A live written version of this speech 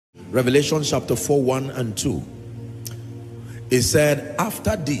Revelation chapter 4, 1 and 2. It said,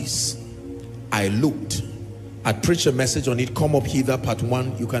 after this I looked. I preached a message on it. Come up hither, part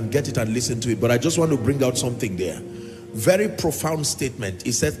 1. You can get it and listen to it, but I just want to bring out something there. Very profound statement.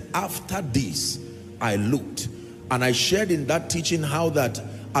 It says, after this I looked. And I shared in that teaching how that,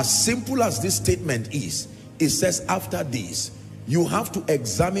 as simple as this statement is, it says after this, you have to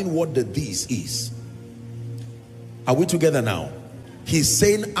examine what the this is. Are we together now? He's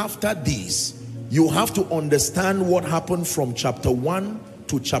saying after this, you have to understand what happened from chapter 1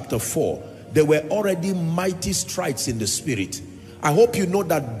 to chapter 4. There were already mighty strides in the spirit. I hope you know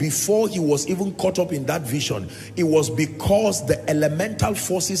that before he was even caught up in that vision, it was because the elemental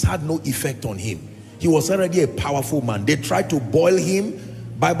forces had no effect on him. He was already a powerful man. They tried to boil him.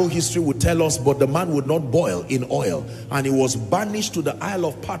 Bible history would tell us, but the man would not boil in oil. And he was banished to the Isle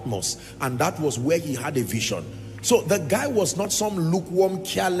of Patmos. And that was where he had a vision. So the guy was not some lukewarm,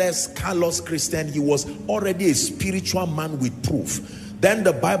 careless, callous Christian. He was already a spiritual man with proof. Then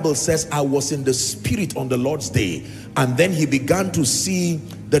the Bible says, I was in the spirit on the Lord's day. And then he began to see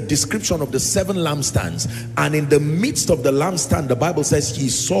the description of the 7 lampstands. And in the midst of the lampstand, the Bible says he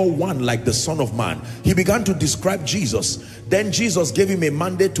saw one like the Son of Man. He began to describe Jesus. Then Jesus gave him a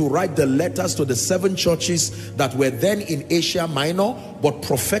mandate to write the letters to the 7 churches that were then in Asia Minor, but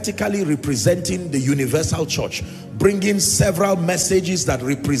prophetically representing the universal church, bringing several messages that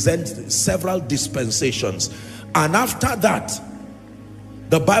represent several dispensations. And after that,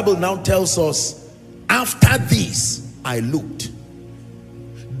 the Bible now tells us, after this I looked.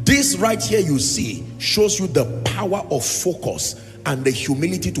 This right here you see shows you the power of focus and the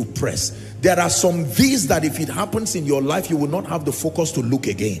humility to press. There are some these that if it happens in your life, you will not have the focus to look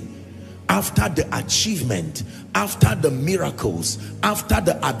again. After the achievement, after the miracles, after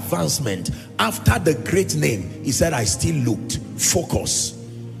the advancement, after the great name, he said, I still looked. Focus.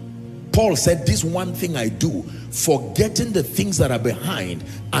 Paul said, this one thing I do, forgetting the things that are behind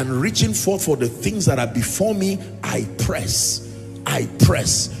and reaching forth for the things that are before me, I press. I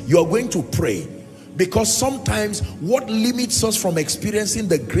press. You are going to pray, because sometimes what limits us from experiencing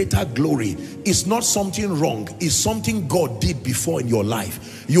the greater glory is not something wrong, it's something God did before in your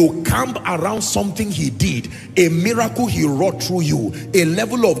life. You camp around something he did, a miracle he wrought through you, a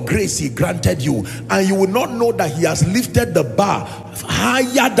level of grace he granted you, and you will not know that he has lifted the bar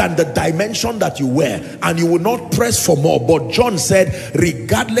higher than the dimension that you were, and you will not press for more. But John said,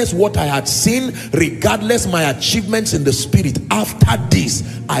 regardless what I had seen, regardless my achievements in the spirit, after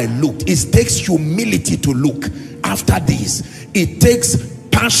this I looked. It takes humility to look after this. It takes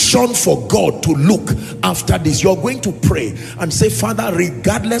passion for God to look after this. You're going to pray and say, Father,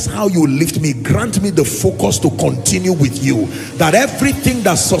 regardless how you lift me, grant me the focus to continue with you, that everything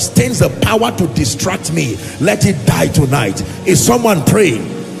that sustains the power to distract me, let it die tonight. Is someone praying?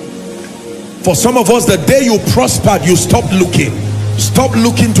 For some of us, the day you prospered, you stopped looking. Stop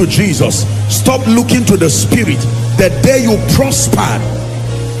looking to Jesus. Stop looking to the Spirit. The day you prospered.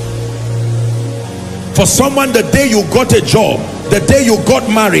 For someone, the day you got a job, the day you got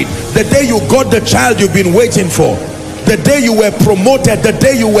married, the day you got the child you've been waiting for, the day you were promoted, the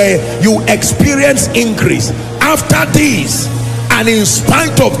day you experienced increase. After this, and in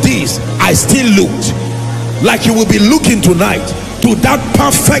spite of this, I still looked. Like you will be looking tonight to that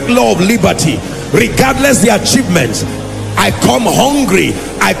perfect law of liberty. Regardless the achievements, I come hungry,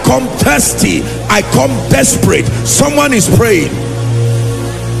 I come thirsty, I come desperate. Someone is praying.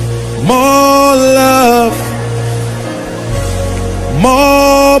 More love,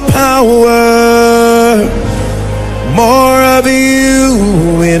 more power, more of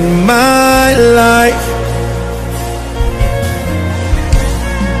you in my life.